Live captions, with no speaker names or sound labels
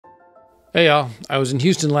Hey y'all, I was in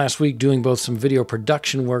Houston last week doing both some video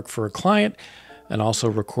production work for a client and also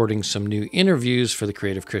recording some new interviews for the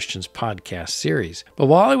Creative Christians podcast series. But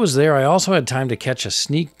while I was there, I also had time to catch a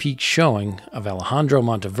sneak peek showing of Alejandro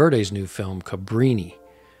Monteverde's new film, Cabrini.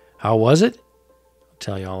 How was it? I'll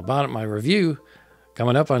tell you all about it in my review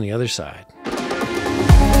coming up on the other side.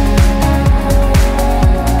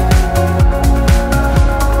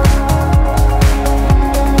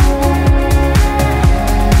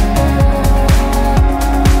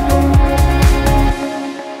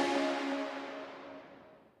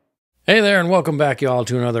 Hey there, and welcome back, y'all,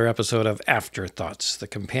 to another episode of AfterThoughts, the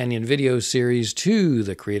companion video series to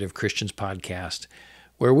the Creative Christians podcast,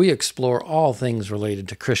 where we explore all things related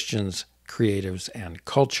to Christians, creatives, and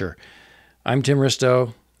culture. I'm Tim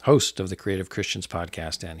Risto, host of the Creative Christians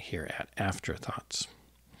podcast, and here at AfterThoughts.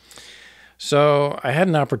 So I had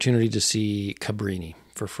an opportunity to see Cabrini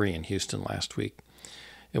for free in Houston last week.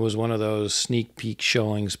 It was one of those sneak peek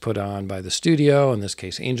showings put on by the studio, in this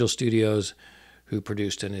case Angel Studios, who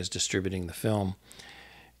produced and is distributing the film.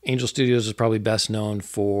 Angel Studios is probably best known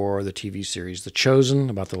for the TV series The Chosen,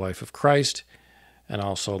 about the life of Christ, and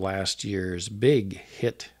also last year's big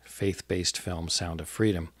hit faith-based film, Sound of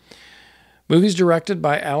Freedom. Movies directed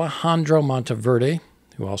by Alejandro Monteverde,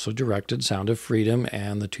 who also directed Sound of Freedom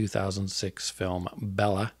and the 2006 film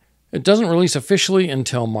Bella. It doesn't release officially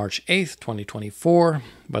until March 8th, 2024,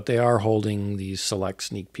 but they are holding these select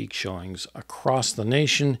sneak peek showings across the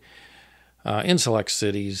nation in select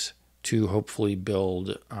cities to hopefully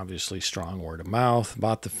build, obviously, strong word of mouth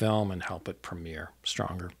about the film and help it premiere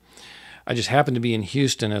stronger. I just happened to be in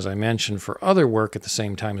Houston, as I mentioned, for other work at the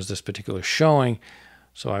same time as this particular showing,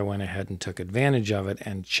 so I went ahead and took advantage of it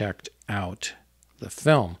and checked out the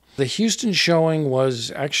film. The Houston showing was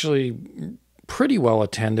actually pretty well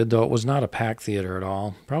attended, though it was not a packed theater at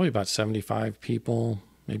all. Probably about 75 people,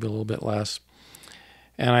 maybe a little bit less.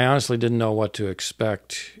 And I honestly didn't know what to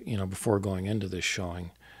expect, before going into this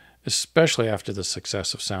showing, especially after the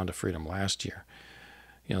success of Sound of Freedom last year.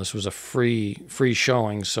 This was a free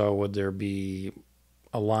showing, so would there be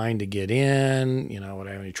a line to get in? Would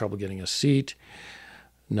I have any trouble getting a seat?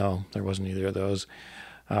 No, there wasn't either of those.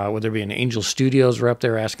 Would there be an Angel Studios rep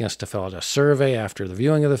there asking us to fill out a survey after the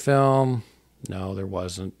viewing of the film? No, there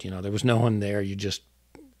wasn't. There was no one there. You just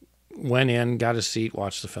went in, got a seat,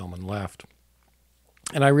 watched the film, and left.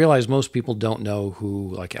 And I realize most people don't know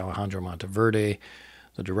who, like Alejandro Monteverde,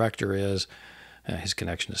 the director, is, his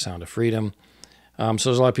connection to Sound of Freedom. So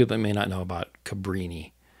there's a lot of people that may not know about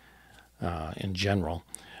Cabrini in general.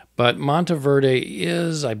 But Monteverde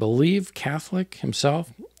is, I believe, Catholic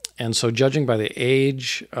himself. And so judging by the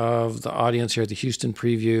age of the audience here at the Houston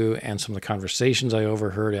preview and some of the conversations I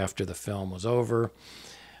overheard after the film was over,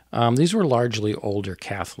 these were largely older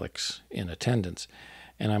Catholics in attendance.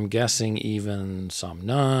 And I'm guessing even some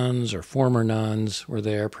nuns or former nuns were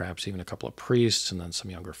there, perhaps even a couple of priests, and then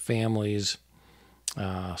some younger families,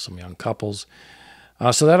 some young couples.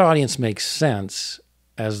 So that audience makes sense,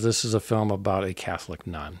 as this is a film about a Catholic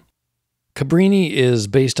nun. Cabrini is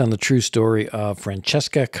based on the true story of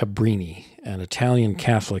Francesco Cabrini, an Italian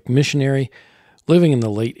Catholic missionary living in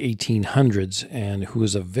the late 1800s, and who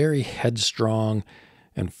is a very headstrong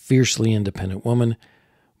and fiercely independent woman,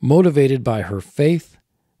 motivated by her faith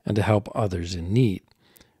and to help others in need,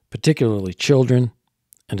 particularly children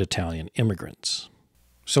and Italian immigrants.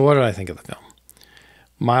 So what did I think of the film?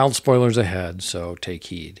 Mild spoilers ahead, so take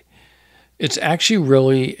heed. It's actually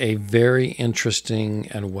really a very interesting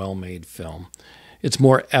and well-made film. It's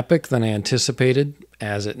more epic than I anticipated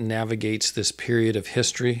as it navigates this period of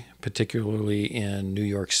history, particularly in New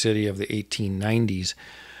York City of the 1890s,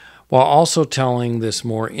 while also telling this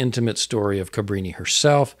more intimate story of Cabrini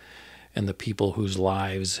herself and the people whose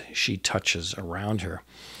lives she touches around her.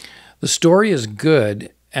 The story is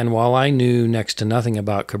good, and while I knew next to nothing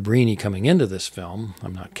about Cabrini coming into this film,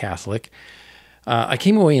 I'm not Catholic, I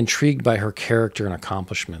came away intrigued by her character and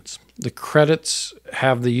accomplishments. The credits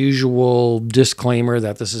have the usual disclaimer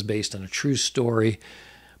that this is based on a true story,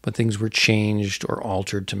 but things were changed or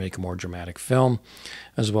altered to make a more dramatic film,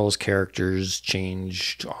 as well as characters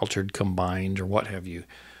changed, altered, combined, or what have you,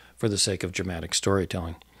 for the sake of dramatic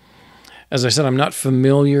storytelling. As I said, I'm not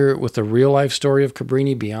familiar with the real-life story of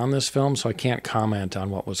Cabrini beyond this film, so I can't comment on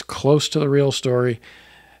what was close to the real story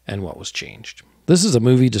and what was changed. This is a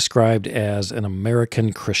movie described as an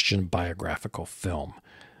American Christian biographical film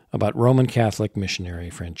about Roman Catholic missionary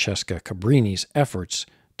Francesco Cabrini's efforts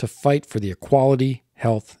to fight for the equality,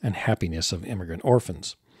 health, and happiness of immigrant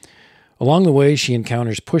orphans. Along the way, she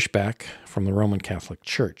encounters pushback from the Roman Catholic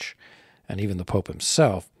Church and even the Pope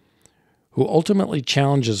himself, who ultimately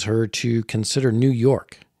challenges her to consider New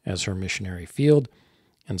York as her missionary field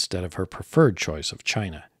instead of her preferred choice of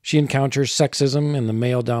China. She encounters sexism in the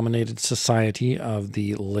male-dominated society of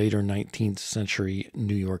the later 19th century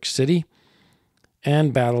New York City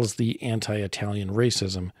and battles the anti-Italian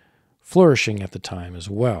racism flourishing at the time as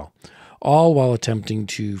well, all while attempting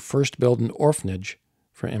to first build an orphanage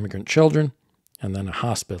for immigrant children and then a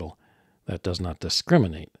hospital that does not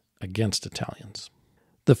discriminate against Italians.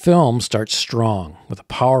 The film starts strong with a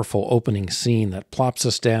powerful opening scene that plops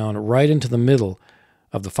us down right into the middle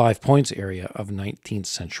of the 5 Points area of 19th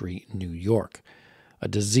century New York, a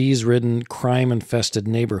disease-ridden, crime-infested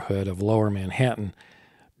neighborhood of Lower Manhattan,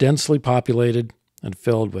 densely populated and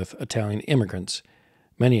filled with Italian immigrants,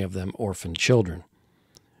 many of them orphan children.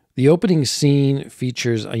 The opening scene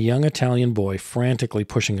features a young Italian boy frantically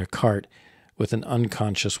pushing a cart with an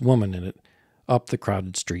unconscious woman in it up the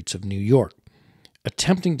crowded streets of New York,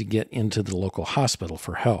 attempting to get into the local hospital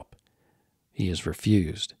for help. He is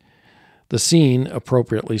refused. The scene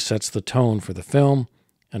appropriately sets the tone for the film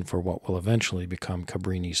and for what will eventually become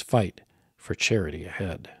Cabrini's fight for charity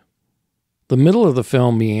ahead. The middle of the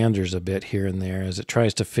film meanders a bit here and there as it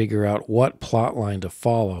tries to figure out what plotline to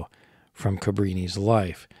follow from Cabrini's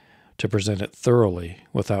life to present it thoroughly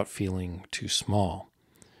without feeling too small.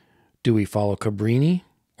 Do we follow Cabrini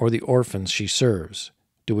or the orphans she serves?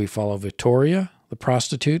 Do we follow Vittoria, the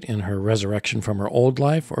prostitute, in her resurrection from her old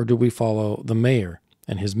life, or do we follow the mayor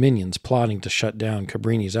and his minions plotting to shut down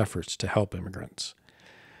Cabrini's efforts to help immigrants?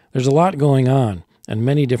 There's a lot going on and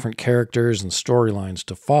many different characters and storylines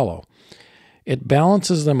to follow. It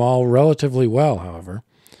balances them all relatively well, however.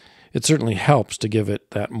 It certainly helps to give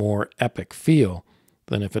it that more epic feel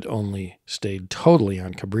than if it only stayed totally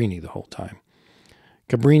on Cabrini the whole time.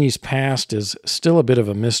 Cabrini's past is still a bit of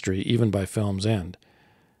a mystery even by film's end.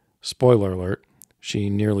 Spoiler alert, she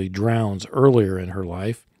nearly drowns earlier in her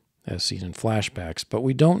life, as seen in flashbacks, but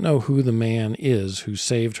we don't know who the man is who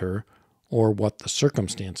saved her or what the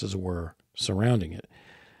circumstances were surrounding it.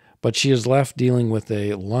 But she is left dealing with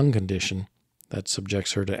a lung condition that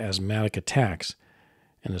subjects her to asthmatic attacks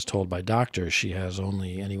and is told by doctors she has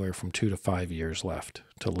only anywhere from 2 to 5 years left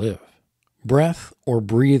to live. Breath or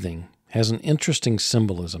breathing has an interesting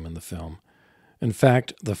symbolism in the film. In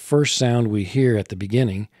fact, the first sound we hear at the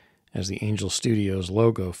beginning, as the Angel Studios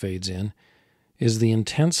logo fades in, is the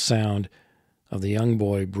intense sound of the young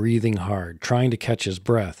boy breathing hard, trying to catch his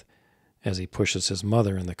breath as he pushes his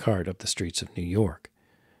mother in the cart up the streets of New York.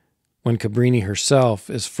 When Cabrini herself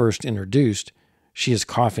is first introduced, she is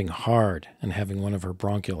coughing hard and having one of her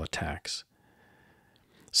bronchial attacks.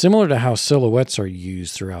 Similar to how silhouettes are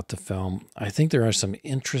used throughout the film, I think there are some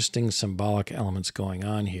interesting symbolic elements going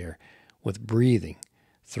on here with breathing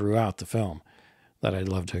throughout the film that I'd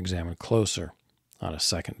love to examine closer on a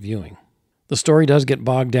second viewing. The story does get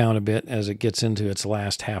bogged down a bit as it gets into its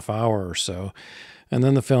last half hour or so, and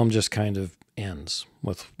then the film just kind of ends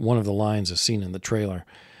with one of the lines as seen in the trailer.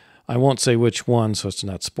 I won't say which one so as to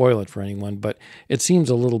not spoil it for anyone, but it seems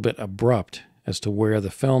a little bit abrupt as to where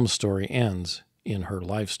the film story ends in her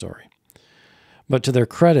life story. But to their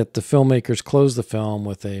credit, the filmmakers close the film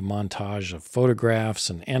with a montage of photographs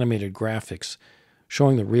and animated graphics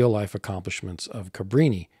showing the real-life accomplishments of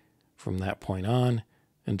Cabrini from that point on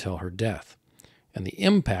until her death, and the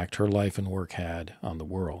impact her life and work had on the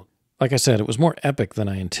world. Like I said, it was more epic than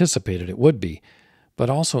I anticipated it would be, but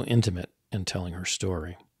also intimate in telling her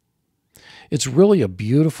story. It's really a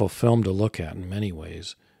beautiful film to look at in many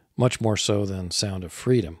ways, much more so than Sound of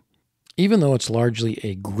Freedom. Even though it's largely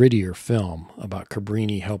a grittier film about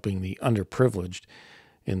Cabrini helping the underprivileged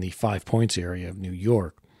in the 5 Points area of New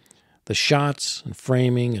York, the shots and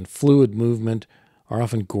framing and fluid movement are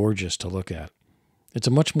often gorgeous to look at. It's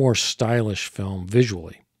a much more stylish film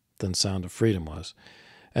visually than Sound of Freedom was,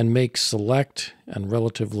 and makes select and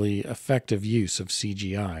relatively effective use of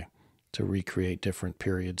CGI to recreate different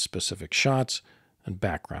period-specific shots and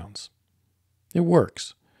backgrounds. It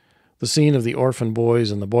works. The scene of the orphan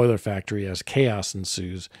boys in the boiler factory as chaos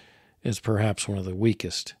ensues is perhaps one of the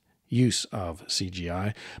weakest use of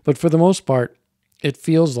CGI, but for the most part, it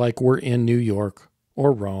feels like we're in New York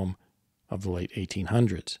or Rome of the late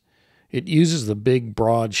 1800s. It uses the big,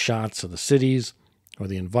 broad shots of the cities or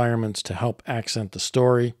the environments to help accent the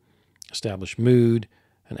story, establish mood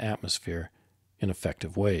and atmosphere in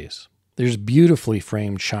effective ways. There's beautifully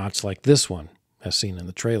framed shots like this one, as seen in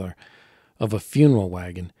the trailer, of a funeral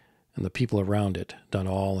wagon and the people around it done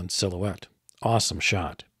all in silhouette. Awesome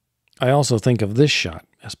shot. I also think of this shot,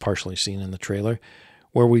 as partially seen in the trailer,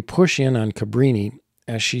 where we push in on Cabrini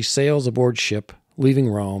as she sails aboard ship, leaving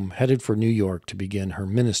Rome, headed for New York to begin her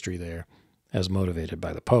ministry there, as motivated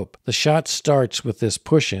by the Pope. The shot starts with this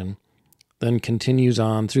push-in, then continues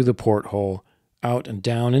on through the porthole, out and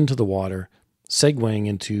down into the water, segueing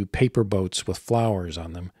into paper boats with flowers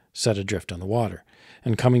on them set adrift on the water,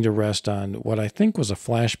 and coming to rest on what I think was a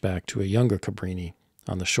flashback to a younger Cabrini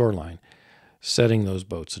on the shoreline, setting those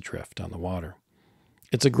boats adrift on the water.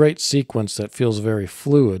 It's a great sequence that feels very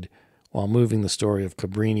fluid while moving the story of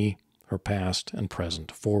Cabrini, her past and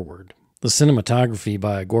present, forward. The cinematography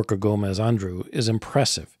by Gorka Gomez Andrew is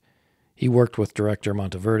impressive. He worked with director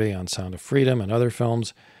Monteverde on Sound of Freedom and other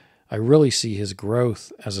films. I really see his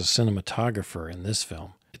growth as a cinematographer in this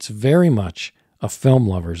film. It's very much a film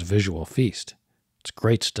lover's visual feast. It's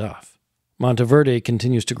great stuff. Monteverde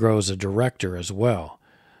continues to grow as a director as well.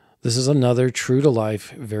 This is another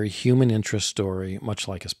true-to-life, very human interest story, much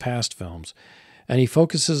like his past films, and he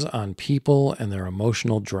focuses on people and their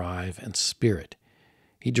emotional drive and spirit.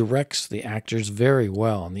 He directs the actors very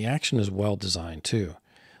well, and the action is well designed too.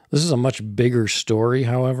 This is a much bigger story,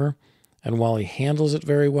 however, and while he handles it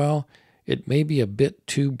very well, it may be a bit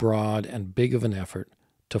too broad and big of an effort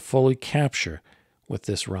to fully capture with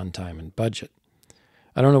this runtime and budget.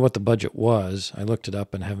 I don't know what the budget was. I looked it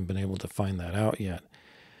up and haven't been able to find that out yet.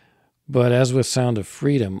 But as with Sound of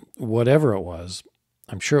Freedom, whatever it was,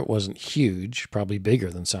 I'm sure it wasn't huge, probably bigger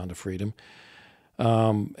than Sound of Freedom,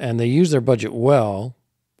 and they used their budget well,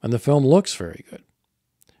 and the film looks very good.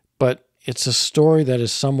 But it's a story that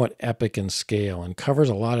is somewhat epic in scale and covers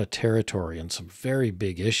a lot of territory and some very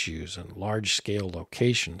big issues and large-scale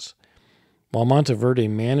locations. While Monteverde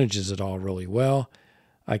manages it all really well,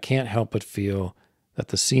 I can't help but feel that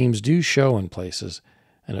the seams do show in places,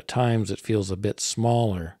 and at times it feels a bit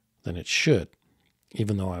smaller than it should,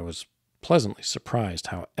 even though I was pleasantly surprised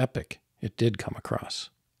how epic it did come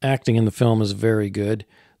across. Acting in the film is very good.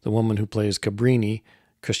 The woman who plays Cabrini,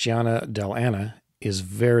 Cristiana Dell'Anna, is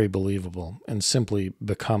very believable and simply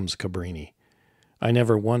becomes Cabrini. I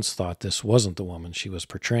never once thought this wasn't the woman she was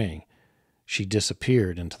portraying. She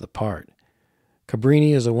disappeared into the part.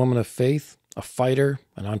 Cabrini is a woman of faith, a fighter,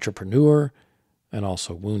 an entrepreneur, and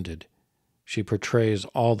also wounded. She portrays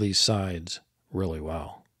all these sides really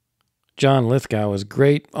well. John Lithgow is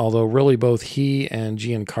great, although really both he and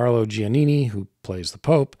Giancarlo Giannini, who plays the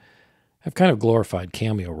Pope, have kind of glorified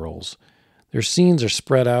cameo roles. Their scenes are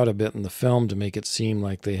spread out a bit in the film to make it seem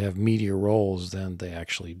like they have meatier roles than they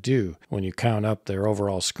actually do. When you count up their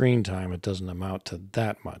overall screen time, it doesn't amount to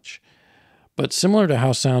that much. But similar to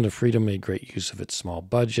how Sound of Freedom made great use of its small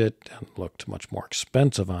budget and looked much more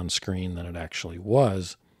expensive on screen than it actually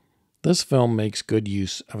was, this film makes good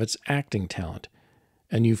use of its acting talent,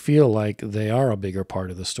 and you feel like they are a bigger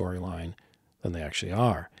part of the storyline than they actually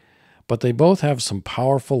are. But they both have some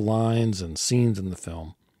powerful lines and scenes in the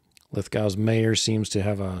film. Lithgow's mayor seems to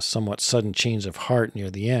have a somewhat sudden change of heart near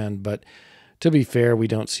the end, but to be fair, we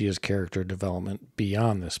don't see his character development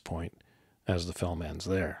beyond this point, as the film ends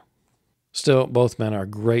there. Still, both men are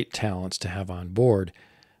great talents to have on board,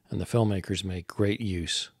 and the filmmakers make great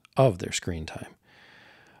use of their screen time.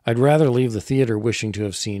 I'd rather leave the theater wishing to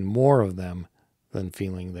have seen more of them than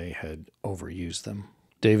feeling they had overused them.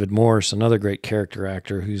 David Morse, another great character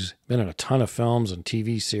actor who's been in a ton of films and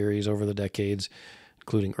TV series over the decades,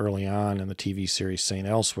 including early on in the TV series St.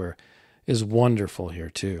 Elsewhere, is wonderful here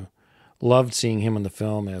too. Loved seeing him in the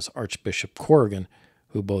film as Archbishop Corrigan,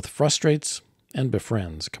 who both frustrates and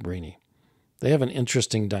befriends Cabrini. They have an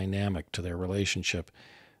interesting dynamic to their relationship,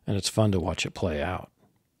 and it's fun to watch it play out.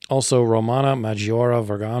 Also, Romana Maggiora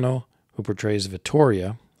Vergano, who portrays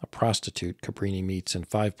Vittoria, a prostitute Cabrini meets in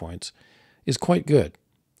 5 Points, is quite good,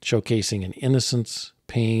 showcasing an innocence,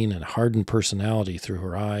 pain, and hardened personality through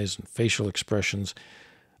her eyes and facial expressions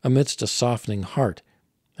amidst a softening heart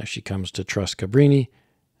as she comes to trust Cabrini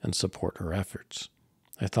and support her efforts.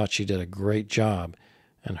 I thought she did a great job,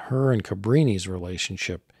 and her and Cabrini's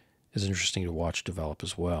relationship is interesting to watch develop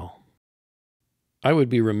as well. I would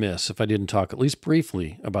be remiss if I didn't talk at least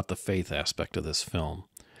briefly about the faith aspect of this film.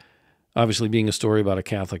 Obviously, being a story about a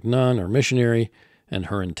Catholic nun or missionary and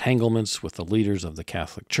her entanglements with the leaders of the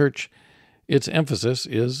Catholic Church, its emphasis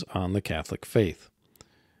is on the Catholic faith.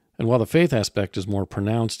 And while the faith aspect is more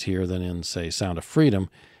pronounced here than in, say, Sound of Freedom,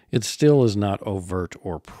 it still is not overt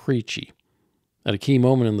or preachy. At a key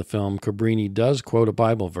moment in the film, Cabrini does quote a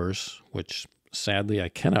Bible verse, which sadly I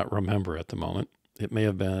cannot remember at the moment. It may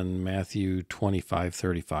have been Matthew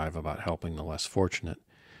 25:35 about helping the less fortunate.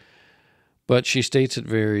 But she states it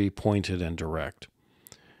very pointed and direct.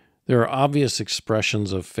 There are obvious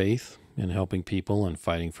expressions of faith in helping people and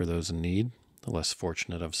fighting for those in need, the less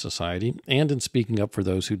fortunate of society, and in speaking up for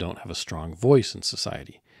those who don't have a strong voice in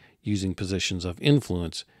society, using positions of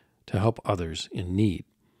influence to help others in need.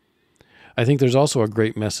 I think there's also a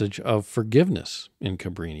great message of forgiveness in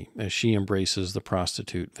Cabrini as she embraces the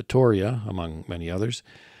prostitute Vittoria, among many others,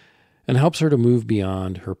 and helps her to move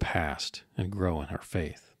beyond her past and grow in her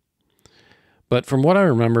faith. But from what I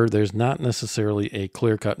remember, there's not necessarily a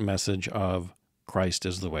clear-cut message of Christ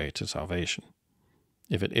is the way to salvation.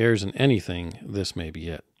 If it errs in anything, this may be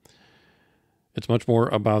it. It's much more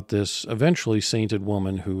about this eventually sainted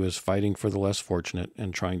woman who is fighting for the less fortunate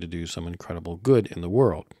and trying to do some incredible good in the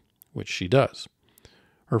world, which she does.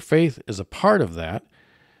 Her faith is a part of that,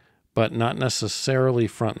 but not necessarily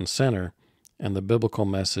front and center, and the biblical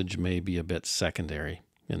message may be a bit secondary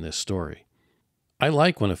in this story. I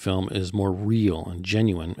like when a film is more real and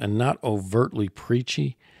genuine and not overtly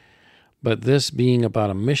preachy, but this being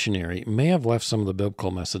about a missionary may have left some of the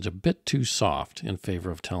biblical message a bit too soft in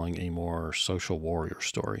favor of telling a more social warrior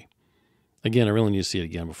story. Again, I really need to see it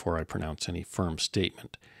again before I pronounce any firm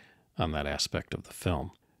statement on that aspect of the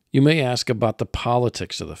film. You may ask about the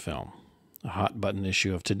politics of the film. A hot-button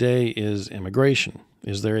issue of today is immigration.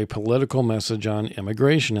 Is there a political message on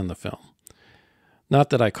immigration in the film? Not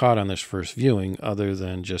that I caught on this first viewing, other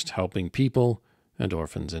than just helping people and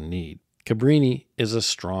orphans in need. Cabrini is a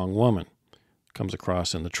strong woman. Comes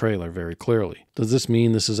across in the trailer very clearly. Does this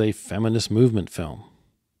mean this is a feminist movement film?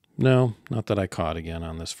 No, not that I caught again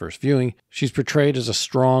on this first viewing. She's portrayed as a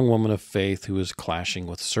strong woman of faith who is clashing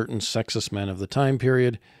with certain sexist men of the time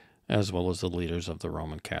period, as well as the leaders of the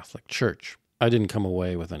Roman Catholic Church. I didn't come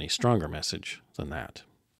away with any stronger message than that.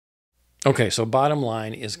 Okay, so bottom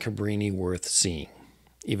line, is Cabrini worth seeing,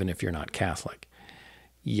 even if you're not Catholic?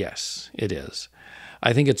 Yes, it is.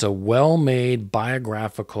 I think it's a well-made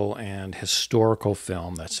biographical and historical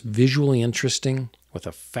film that's visually interesting, with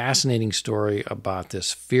a fascinating story about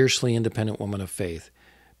this fiercely independent woman of faith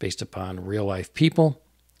based upon real-life people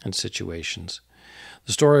and situations.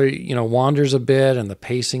 The story, wanders a bit and the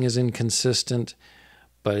pacing is inconsistent,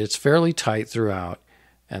 but it's fairly tight throughout,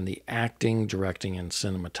 and the acting, directing, and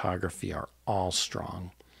cinematography are all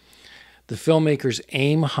strong. The filmmakers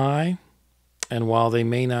aim high, and while they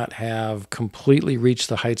may not have completely reached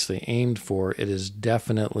the heights they aimed for, it is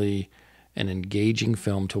definitely an engaging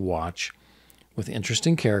film to watch with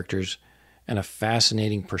interesting characters and a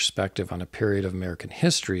fascinating perspective on a period of American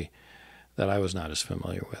history that I was not as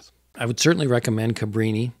familiar with. I would certainly recommend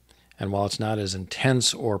Cabrini, and while it's not as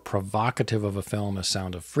intense or provocative of a film as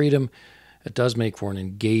Sound of Freedom, it does make for an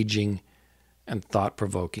engaging and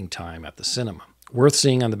thought-provoking time at the cinema. Worth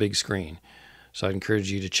seeing on the big screen. So I'd encourage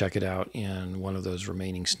you to check it out in one of those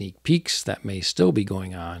remaining sneak peeks that may still be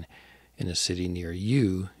going on in a city near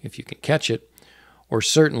you, if you can catch it, or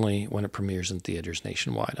certainly when it premieres in theaters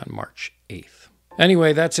nationwide on March 8th.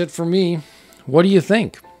 Anyway, that's it for me. What do you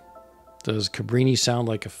think? Does Cabrini sound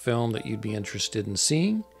like a film that you'd be interested in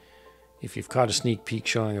seeing? If you've caught a sneak peek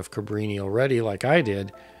showing of Cabrini already, like I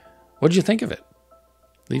did, what did you think of it?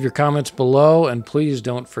 Leave your comments below, and please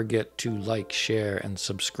don't forget to like, share, and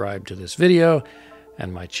subscribe to this video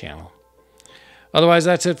and my channel. Otherwise,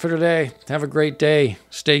 that's it for today. Have a great day.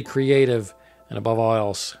 Stay creative, and above all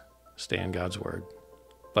else, stay in God's Word.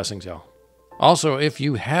 Blessings, y'all. Also, if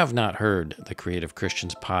you have not heard the Creative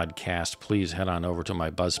Christians podcast, please head on over to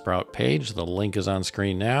my Buzzsprout page. The link is on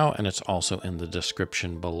screen now, and it's also in the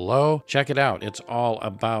description below. Check it out. It's all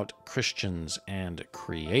about Christians and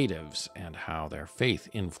creatives and how their faith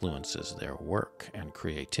influences their work and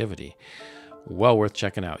creativity. Well worth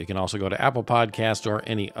checking out. You can also go to Apple Podcasts or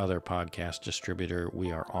any other podcast distributor.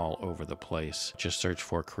 We are all over the place. Just search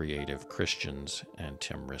for Creative Christians and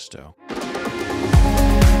Tim Risto.